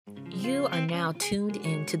You are now tuned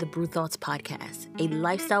in to the Brew Thoughts Podcast, a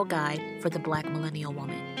lifestyle guide for the Black millennial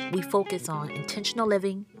woman. We focus on intentional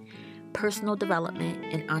living, personal development,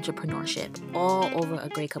 and entrepreneurship, all over a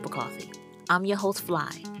great cup of coffee. I'm your host,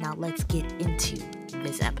 Fly. Now let's get into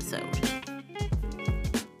this episode.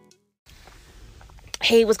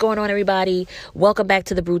 Hey, what's going on, everybody? Welcome back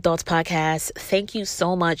to the Brew Thoughts Podcast. Thank you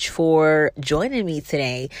so much for joining me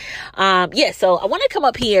today. So I want to come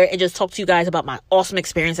up here and just talk to you guys about my awesome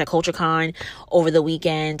experience at CultureCon over the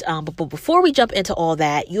weekend. But before we jump into all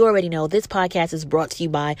that, you already know this podcast is brought to you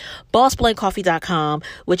by BossBlendCoffee.com,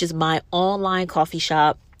 which is my online coffee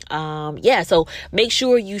shop. So make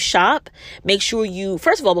sure you shop.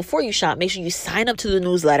 First of all, before you shop, make sure you sign up to the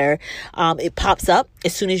newsletter. It pops up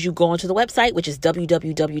as soon as you go onto the website, which is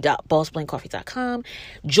www.bossblendcoffee.com.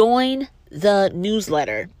 Join the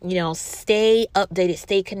newsletter, stay updated,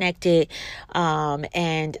 stay connected.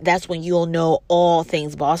 And that's when you'll know all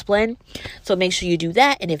things Boss Blend. So make sure you do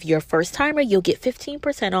that. And if you're a first timer, you'll get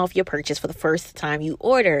 15% off your purchase for the first time you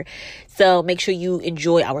order. So make sure you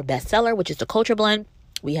enjoy our bestseller, which is the Culture Blend.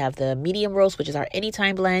 We have the medium roast, which is our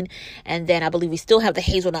anytime blend. And then I believe we still have the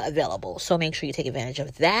hazelnut available. So make sure you take advantage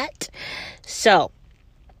of that. So,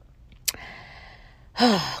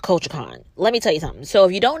 CultureCon. Let me tell you something. So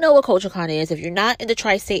if you don't know what CultureCon is, if you're not in the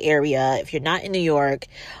tri-state area, if you're not in New York,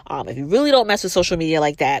 if you really don't mess with social media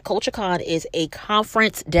like that, CultureCon is a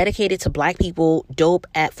conference dedicated to Black people,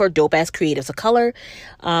 for dope-ass creatives of color.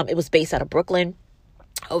 It was based out of Brooklyn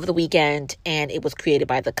over the weekend, and it was created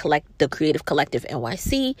by the Creative Collective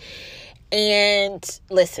NYC. And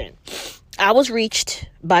listen, I was reached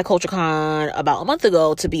by CultureCon about a month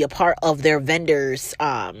ago to be a part of their vendor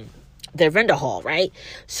hall, right?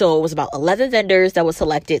 So it was about 11 vendors that were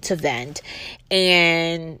selected to vend,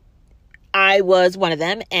 and I was one of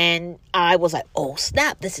them, and I was like, oh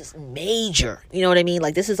snap, this is major. You know what I mean?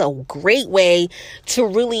 Like, this is a great way to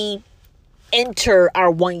really enter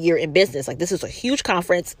our 1 year in business. Like, this is a huge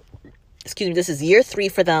conference. This is year 3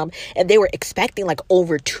 for them, and they were expecting like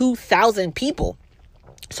over 2,000 people.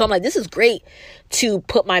 So I'm like, this is great to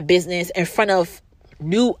put my business in front of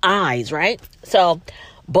new eyes, right? So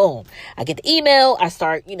boom, I get the email. I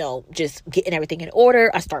start, just getting everything in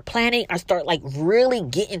order. I start planning. I start like really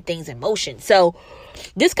getting things in motion. So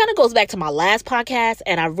this kind of goes back to my last podcast,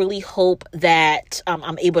 and I really hope that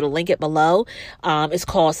I'm able to link it below. It's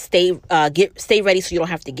called Stay Ready So You Don't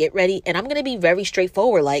Have to Get Ready. And I'm going to be very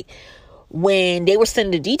straightforward. Like, when they were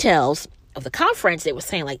sending the details of the conference, they were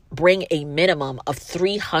saying like, bring a minimum of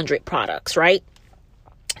 300 products, right?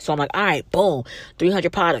 So I'm like, all right, boom,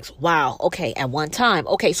 300 products. Wow. Okay. At one time.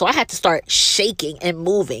 Okay. So I had to start shaking and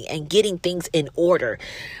moving and getting things in order.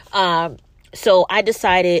 So I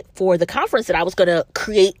decided for the conference that I was going to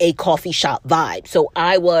create a coffee shop vibe. So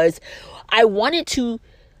I wanted to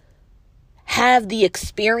have the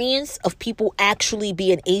experience of people actually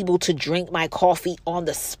being able to drink my coffee on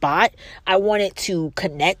the spot. I wanted to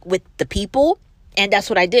connect with the people. And that's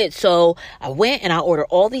what I did. So I went and I ordered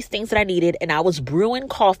all these things that I needed, and I was brewing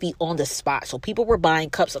coffee on the spot. So people were buying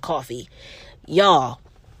cups of coffee. Y'all,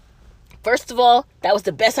 first of all, that was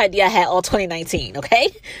the best idea I had all 2019. Okay.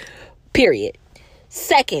 Period.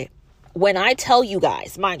 Second, when I tell you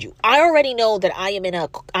guys, mind you, I already know that I'm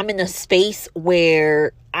in a space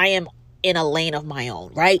where I am in a lane of my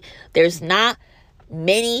own, right? There's not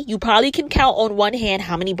many. You probably can count on one hand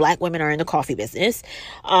how many Black women are in the coffee business.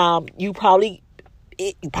 You probably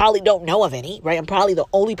don't know of any, right? I'm probably the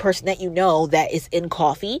only person that you know that is in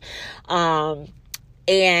coffee. And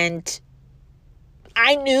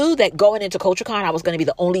I knew that going into CultureCon, I was going to be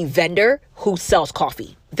the only vendor who sells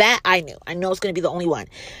coffee. That I knew. I know it's going to be the only one.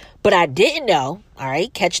 But I didn't know, all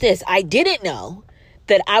right, catch this. I didn't know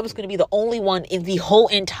that I was going to be the only one in the whole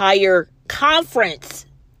entire conference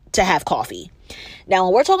to have coffee. Now,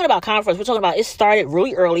 when we're talking about conference, we're talking about it started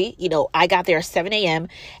really early. I got there at 7 a.m.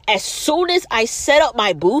 As soon as I set up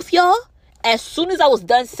my booth, y'all, as soon as I was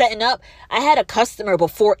done setting up, I had a customer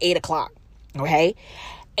before 8 o'clock. Okay.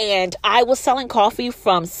 And I was selling coffee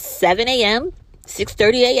from 7 a.m.,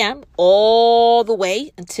 6:30 a.m., all the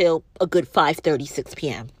way until a good 5:30, 6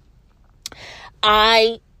 p.m.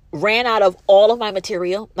 I ran out of all of my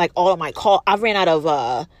material, like all of my I ran out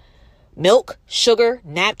of milk, sugar,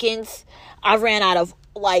 napkins. I ran out of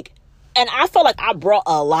and I felt like I brought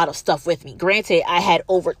a lot of stuff with me. Granted, I had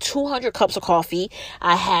over 200 cups of coffee.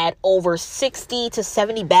 I had over 60 to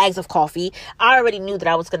 70 bags of coffee. I already knew that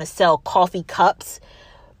I was going to sell coffee cups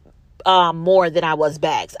more than I was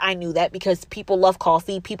bags. I knew that because people love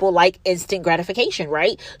coffee. People like instant gratification,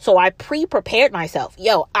 right? So I pre-prepared myself.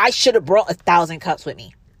 I should have brought 1,000 cups with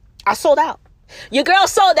me. I sold out. Your girl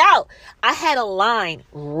sold out. I had a line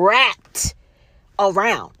wrapped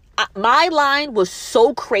around. My line was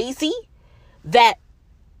so crazy that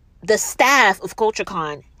the staff of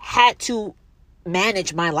CultureCon had to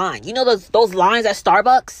manage my line. You know those lines at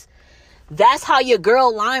Starbucks? That's how your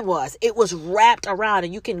girl line was. It was wrapped around.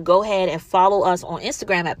 And you can go ahead and follow us on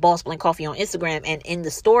Instagram at Boss Blend Coffee on Instagram. And in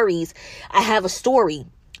the stories, I have a story.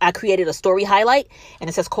 I created a story highlight and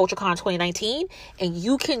it says CultureCon 2019. And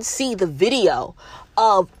you can see the video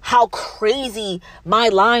of how crazy my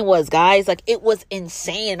line was, guys. Like, it was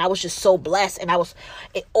insane. I was just so blessed. And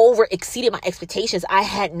it over exceeded my expectations. I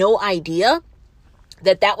had no idea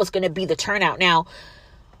that was going to be the turnout. Now,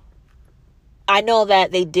 I know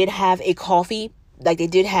that they did have a coffee, like they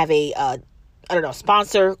did have a,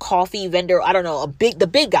 sponsor, coffee vendor. I don't know, the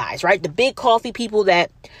big guys, right? The big coffee people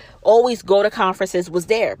that always go to conferences was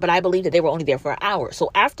there, but I believe that they were only there for an hour.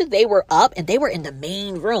 So after they were up and they were in the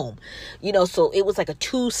main room, so it was like a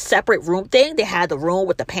 2 separate room thing. They had the room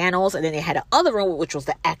with the panels, and then they had the other room, which was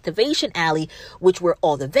the activation alley, which were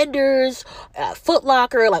all the vendors, Foot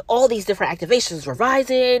Locker, like all these different activations,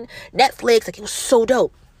 Verizon, Netflix. Like, it was so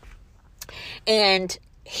dope. And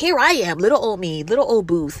here I am, little old me, little old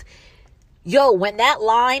booth. Yo, when that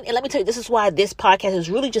line, and let me tell you, this is why this podcast is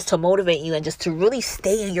really just to motivate you and just to really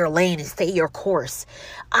stay in your lane and stay your course.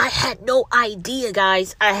 I had no idea,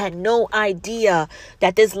 guys. I had no idea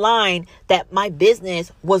that this line, that my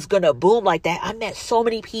business was going to boom like that. I met so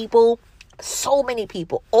many people,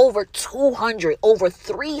 over 200, over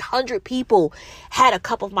 300 people had a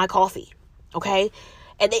cup of my coffee. Okay.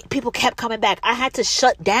 And people kept coming back. I had to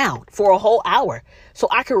shut down for a whole hour so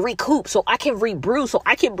I could recoup, so I can rebrew, so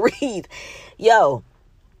I can breathe. Yo,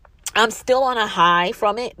 I'm still on a high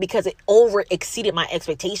from it because it over exceeded my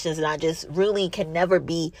expectations. And I just really I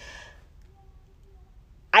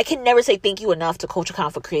can never say thank you enough to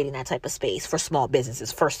CultureCon for creating that type of space for small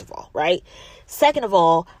businesses, first of all, right? Second of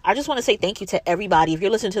all, I just want to say thank you to everybody. If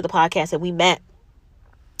you're listening to the podcast and we met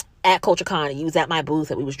at CultureCon, and you was at my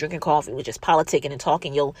booth and we was drinking coffee, we was just politicking and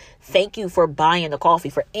talking. Yo, thank you for buying the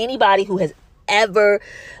coffee. For anybody who has ever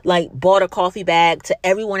bought a coffee bag, to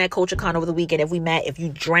everyone at CultureCon over the weekend, if we met, if you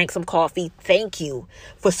drank some coffee, thank you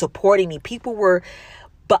for supporting me. People were,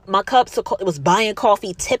 but my cups, it was buying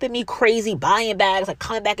coffee, tipping me crazy, buying bags,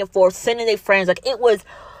 coming back and forth, sending their friends. It was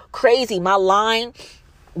crazy. My line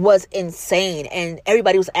was insane, and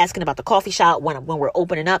everybody was asking about the coffee shop when we're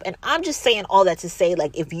opening up. And I'm just saying all that to say,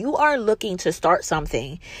 if you are looking to start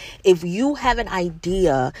something, if you have an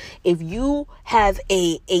idea, if you have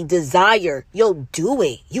a desire, do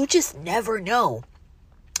it. You just never know.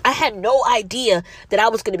 I had no idea that I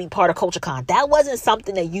was going to be part of CultureCon. That wasn't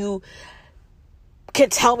something that you can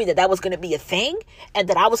tell me that was going to be a thing, and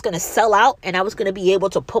that I was going to sell out, and I was going to be able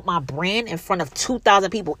to put my brand in front of 2,000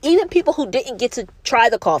 people, even people who didn't get to try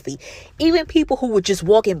the coffee, even people who were just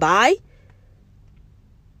walking by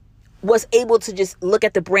was able to just look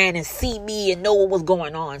at the brand and see me and know what was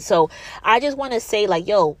going on. So I just want to say,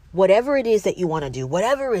 whatever it is that you want to do,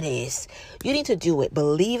 whatever it is, you need to do it.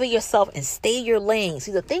 Believe in yourself and stay in your lane.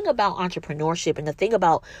 See, the thing about entrepreneurship and the thing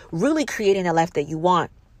about really creating a life that you want,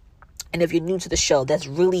 and if you're new to the show, that's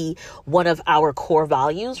really one of our core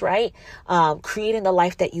values, right? Creating the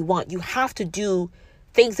life that you want. You have to do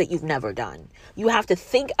things that you've never done. You have to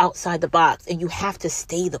think outside the box, and you have to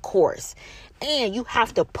stay the course, and you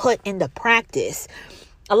have to put into practice.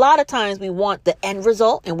 A lot of times we want the end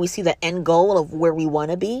result and we see the end goal of where we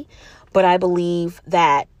want to be. But I believe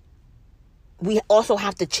that we also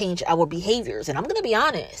have to change our behaviors. And I'm going to be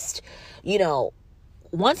honest,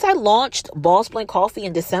 once I launched Boss Blend Coffee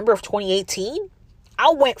in December of 2018,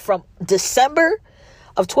 I went from December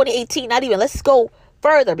of 2018, let's go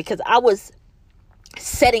further, because I was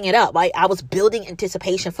setting it up, right? I was building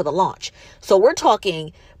anticipation for the launch. So we're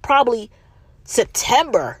talking probably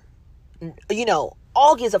September,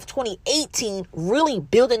 August of 2018, really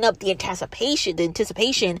building up the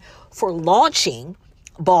anticipation for launching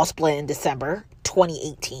Boss Blend in December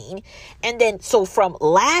 2018. And then, so from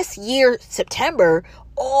last year, September,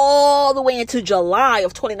 all the way into July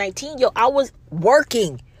of 2019, I was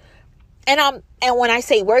working. And when I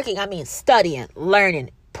say working, I mean studying,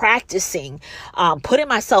 learning, practicing, putting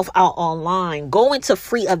myself out online, going to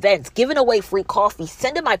free events, giving away free coffee,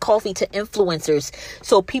 sending my coffee to influencers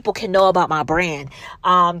so people can know about my brand.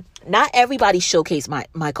 Not everybody showcased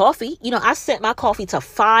my coffee. I sent my coffee to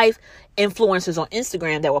 5 influencers on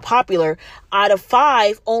Instagram that were popular. Out of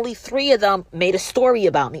 5, only 3 of them made a story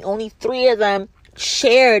about me. Only 3 of them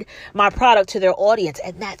shared my product to their audience,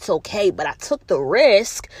 and that's okay. But I took the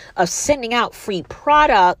risk of sending out free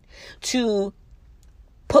product to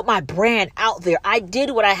put my brand out there. I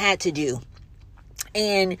did what I had to do.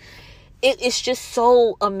 And it's just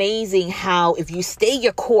so amazing how if you stay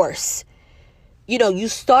your course, you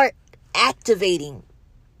start activating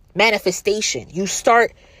manifestation. You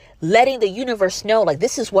start letting the universe know, like,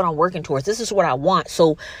 this is what I'm working towards. This is what I want.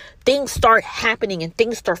 So things start happening and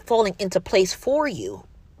things start falling into place for you.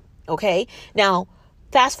 Okay. Now,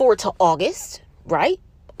 fast forward to August, right?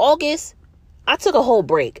 August, I took a whole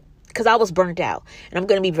break because I was burnt out. And I'm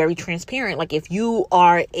going to be very transparent. Like, if you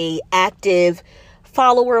are a active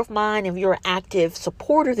follower of mine, if you're an active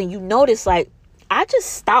supporter, then you notice, like, I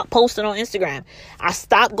just stopped posting on Instagram. I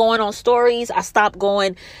stopped going on stories. I stopped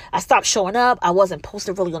showing up. I wasn't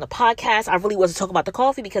posting really on the podcast. I really wasn't talking about the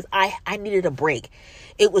coffee because I needed a break.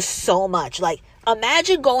 It was so much. Like,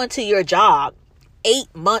 imagine going to your job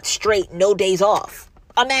 8 months straight, no days off.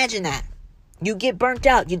 Imagine that. You get burnt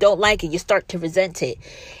out. You don't like it. You start to resent it.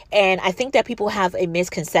 And I think that people have a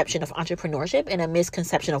misconception of entrepreneurship and a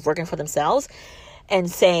misconception of working for themselves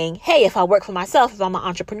and saying, hey, if I work for myself, if I'm an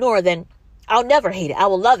entrepreneur, then I'll never hate it. I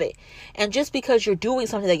will love it. And just because you're doing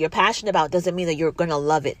something that you're passionate about doesn't mean that you're going to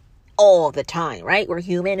love it all the time, right? We're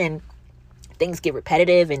human and things get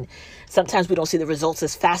repetitive, and sometimes we don't see the results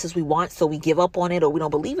as fast as we want. So we give up on it, or we don't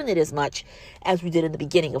believe in it as much as we did in the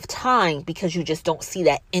beginning of time because you just don't see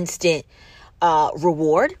that instant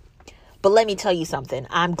reward. But let me tell you something.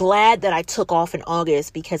 I'm glad that I took off in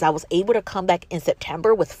August because I was able to come back in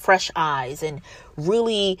September with fresh eyes and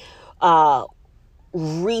really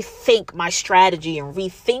rethink my strategy and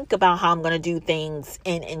rethink about how I'm going to do things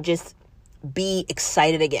and just be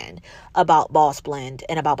excited again about Boss Blend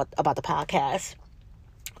and about the podcast.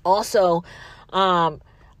 Also, I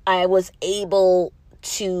was able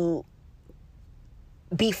to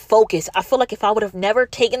be focused. I feel like if I would have never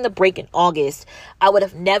taken the break in August, I would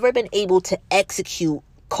have never been able to execute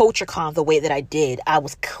CultureCon the way that I did. I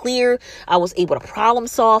was clear. I was able to problem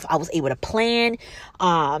solve. I was able to plan.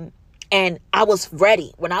 And I was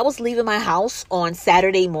ready. When I was leaving my house on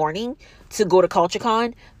Saturday morning to go to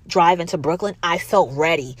CultureCon, drive into Brooklyn, I felt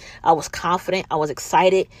ready. I was confident. I was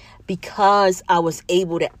excited because I was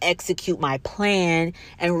able to execute my plan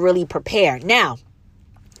and really prepare. Now,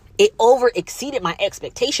 it over exceeded my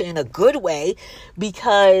expectation in a good way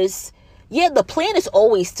because, yeah, the plan is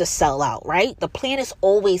always to sell out, right? The plan is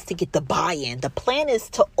always to get the buy-in. The plan is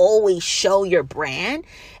to always show your brand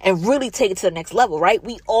and really take it to the next level, right?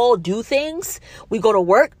 We all do things. We go to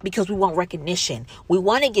work because we want recognition. We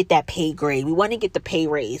want to get that pay grade. We want to get the pay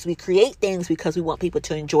raise. We create things because we want people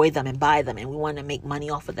to enjoy them and buy them, and we want to make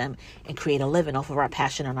money off of them and create a living off of our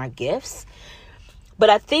passion and our gifts. But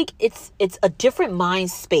I think it's a different mind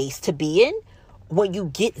space to be in when you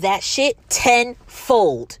get that shit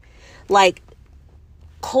tenfold. Like,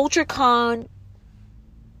 CultureCon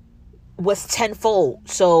was tenfold.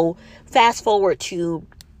 So fast forward to,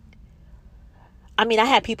 I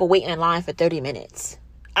had people waiting in line for 30 minutes.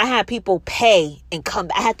 I had people pay and come.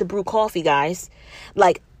 I had to brew coffee, guys.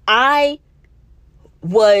 Like, I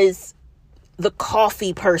was the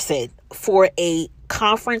coffee person for a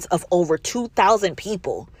conference of over 2,000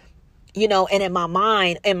 people, and in my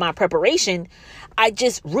mind, in my preparation, I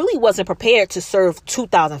just really wasn't prepared to serve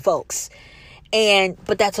 2,000 folks.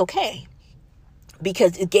 But that's okay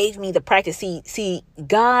because it gave me the practice. See,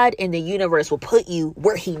 God and the universe will put you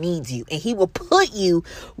where he needs you, and he will put you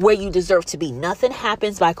where you deserve to be. Nothing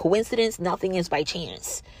happens by coincidence. Nothing is by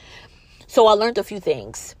chance. So I learned a few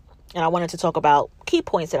things, and I wanted to talk about key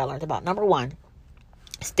points that I learned about. Number one,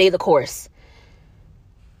 stay the course.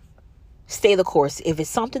 Stay the course. If it's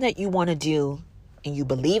something that you want to do and you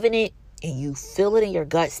believe in it and you feel it in your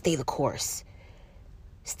gut, stay the course.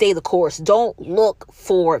 Stay the course. Don't look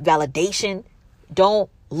for validation. Don't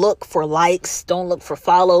look for likes. Don't look for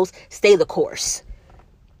follows. Stay the course.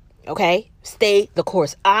 Okay? Stay the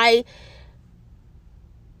course. I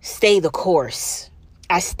stay the course.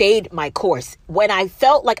 I stayed my course. When I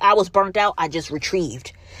felt like I was burnt out, I just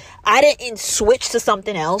retrieved. I didn't switch to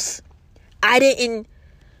something else. I didn't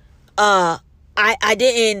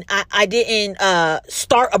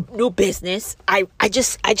start a new business. I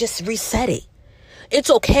just reset it. It's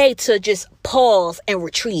okay to just pause and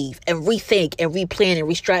retrieve and rethink and replan and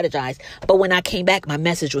re-strategize. But when I came back, my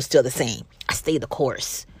message was still the same. I stayed the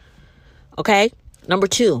course. Okay? Number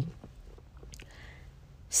two,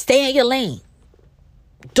 stay in your lane.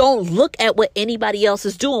 Don't look at what anybody else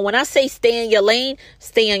is doing. When I say stay in your lane,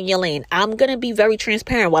 stay in your lane. I'm going to be very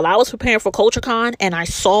transparent. While I was preparing for CultureCon and I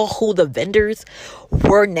saw who the vendors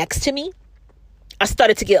were next to me, I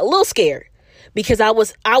started to get a little scared because I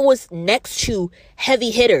was next to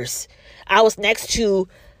heavy hitters. I was next to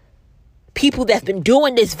People that's been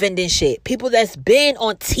doing this vending shit, people that's been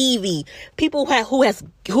on TV, people who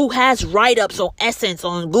has write-ups on Essence,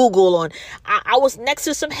 on Google, I was next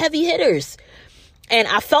to some heavy hitters. And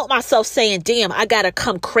I felt myself saying, damn, I gotta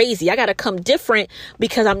come crazy. I gotta come different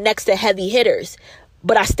because I'm next to heavy hitters.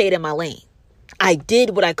 But I stayed in my lane. I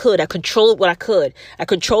did what I could. I controlled what I could. I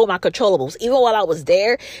controlled my controllables. Even while I was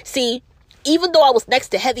there, see, even though I was next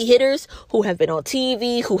to heavy hitters who have been on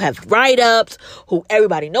TV, who have write-ups, who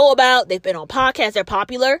everybody know about, they've been on podcasts, they're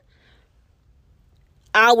popular,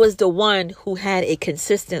 I was the one who had a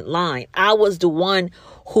consistent line. I was the one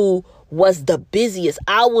who was the busiest.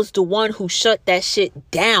 I was the one who shut that shit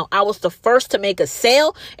down. I was the first to make a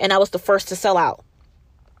sale, and I was the first to sell out.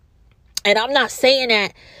 And I'm not saying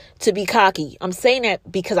that to be cocky. I'm saying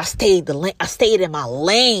that because I stayed in my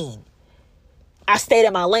lane. I stayed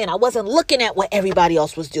in my lane. I wasn't looking at what everybody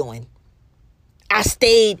else was doing. I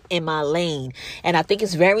stayed in my lane. And I think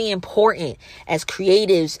it's very important as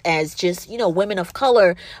creatives, as just, women of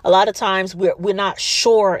color. A lot of times we're not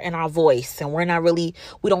sure in our voice, and we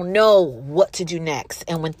don't know what to do next.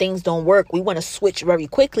 And when things don't work, we want to switch very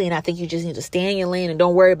quickly. And I think you just need to stay in your lane and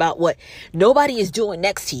don't worry about what nobody is doing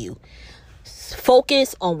next to you.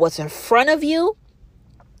 Focus on what's in front of you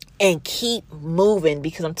and keep moving,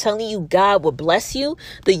 because I'm telling you, God will bless you.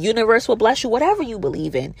 The universe will bless you. Whatever you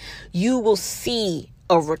believe in, you will see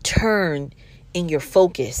a return in your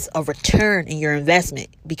focus, a return in your investment,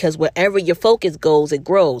 because wherever your focus goes, it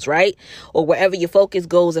grows, right? Or wherever your focus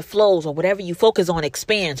goes, it flows, or whatever you focus on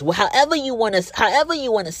expands. Well, however you want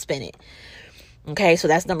to spin it. Okay, so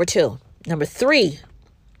that's number 2. Number three,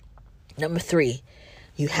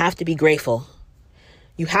 you have to be grateful.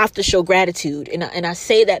 You have to show gratitude. And I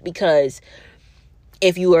say that because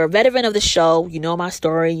if you are a veteran of the show, you know my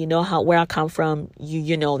story, you know where I come from,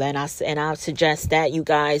 you know that. And I suggest that you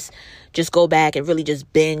guys just go back and really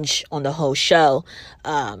just binge on the whole show,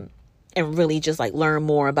 and really just like learn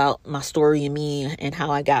more about my story and me and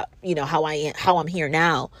how I got, how I'm here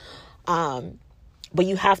now. But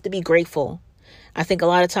you have to be grateful. I think a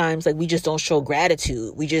lot of times, we just don't show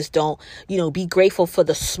gratitude. We just don't, be grateful for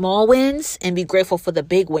the small wins and be grateful for the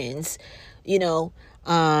big wins.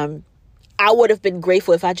 I would have been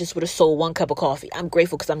grateful if I just would have sold 1 cup of coffee. I'm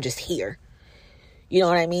grateful because I'm just here. You know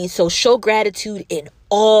what I mean? So show gratitude in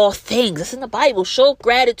all things. It's in the Bible. Show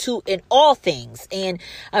gratitude in all things. And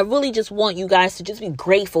I really just want you guys to just be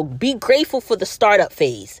grateful. Be grateful for the startup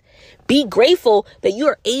phase. Be grateful that you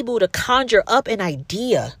are able to conjure up an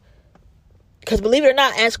idea. Because believe it or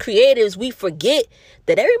not, as creatives, we forget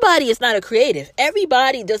that everybody is not a creative.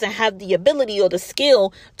 Everybody doesn't have the ability or the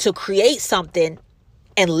skill to create something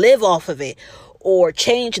and live off of it or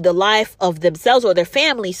change the life of themselves or their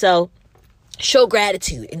family. So show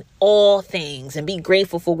gratitude in all things and be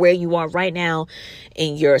grateful for where you are right now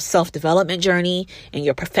in your self-development journey, in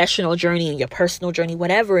your professional journey, in your personal journey,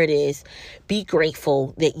 whatever it is. Be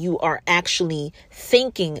grateful that you are actually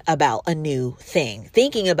thinking about a new thing,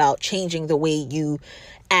 thinking about changing the way you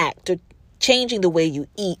act or changing the way you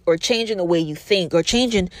eat or changing the way you think or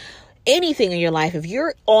changing anything in your life. If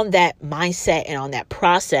you're on that mindset and on that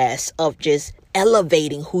process of just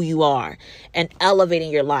elevating who you are and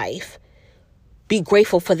elevating your life, be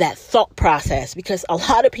grateful for that thought process, because a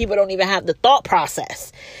lot of people don't even have the thought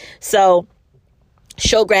process. So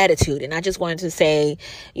show gratitude. And I just wanted to say,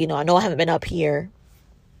 I know I haven't been up here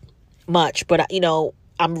much, but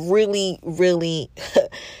I'm really, really,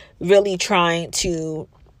 really trying to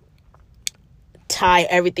tie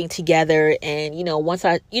everything together. And, once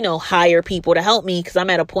I, hire people to help me, because I'm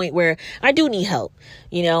at a point where I do need help,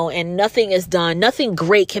 and nothing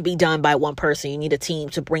great can be done by one person. You need a team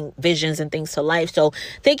to bring visions and things to life. So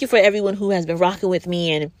thank you for everyone who has been rocking with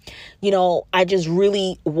me. And, I just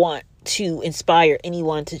really want to inspire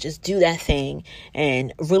anyone to just do that thing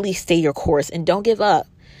and really stay your course and don't give up.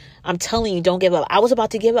 I'm telling you, don't give up. I was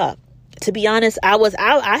about to give up. To be honest,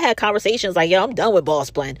 I had conversations like, I'm done with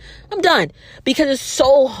Boss Blend. I'm done, because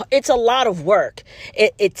it's a lot of work.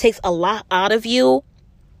 It takes a lot out of you.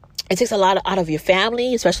 It takes a lot out of your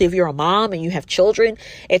family, especially if you're a mom and you have children.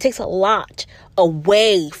 It takes a lot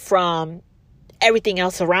away from everything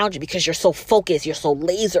else around you because you're so focused. You're so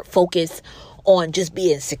laser focused on just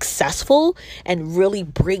being successful and really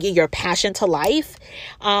bringing your passion to life.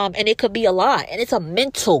 And it could be a lot. And it's a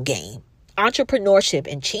mental game.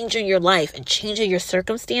 Entrepreneurship and changing your life and changing your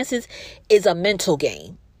circumstances is a mental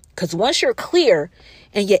game. Because once you're clear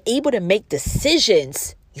and you're able to make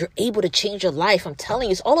decisions, you're able to change your life. I'm telling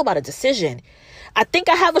you, it's all about a decision. I think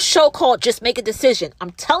I have a show called Just Make a Decision.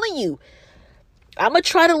 I'm telling you, I'm going to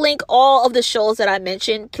try to link all of the shows that I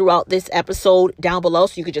mentioned throughout this episode down below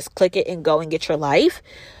so you could just click it and go and get your life.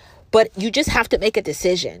 But you just have to make a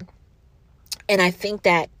decision. And I think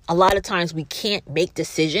that a lot of times we can't make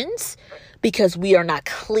decisions because we are not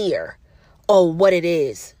clear on what it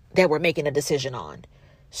is that we're making a decision on.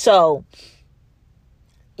 So,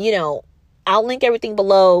 I'll link everything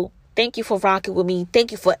below. Thank you for rocking with me.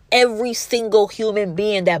 Thank you for every single human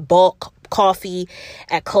being that bought coffee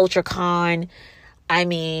at CultureCon. I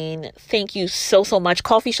mean, thank you so much.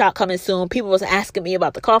 Coffee shop coming soon. People was asking me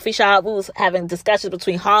about the coffee shop. We was having discussions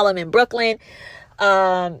between Harlem and Brooklyn.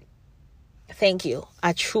 Thank you.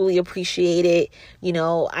 I truly appreciate it.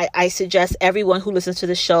 I suggest everyone who listens to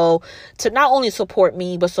the show to not only support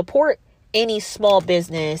me, but support any small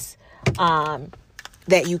business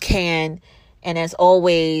that you can. And as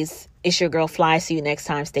always, it's your girl Fly. See you next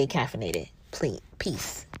time. Stay caffeinated. Please.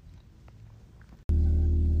 Peace.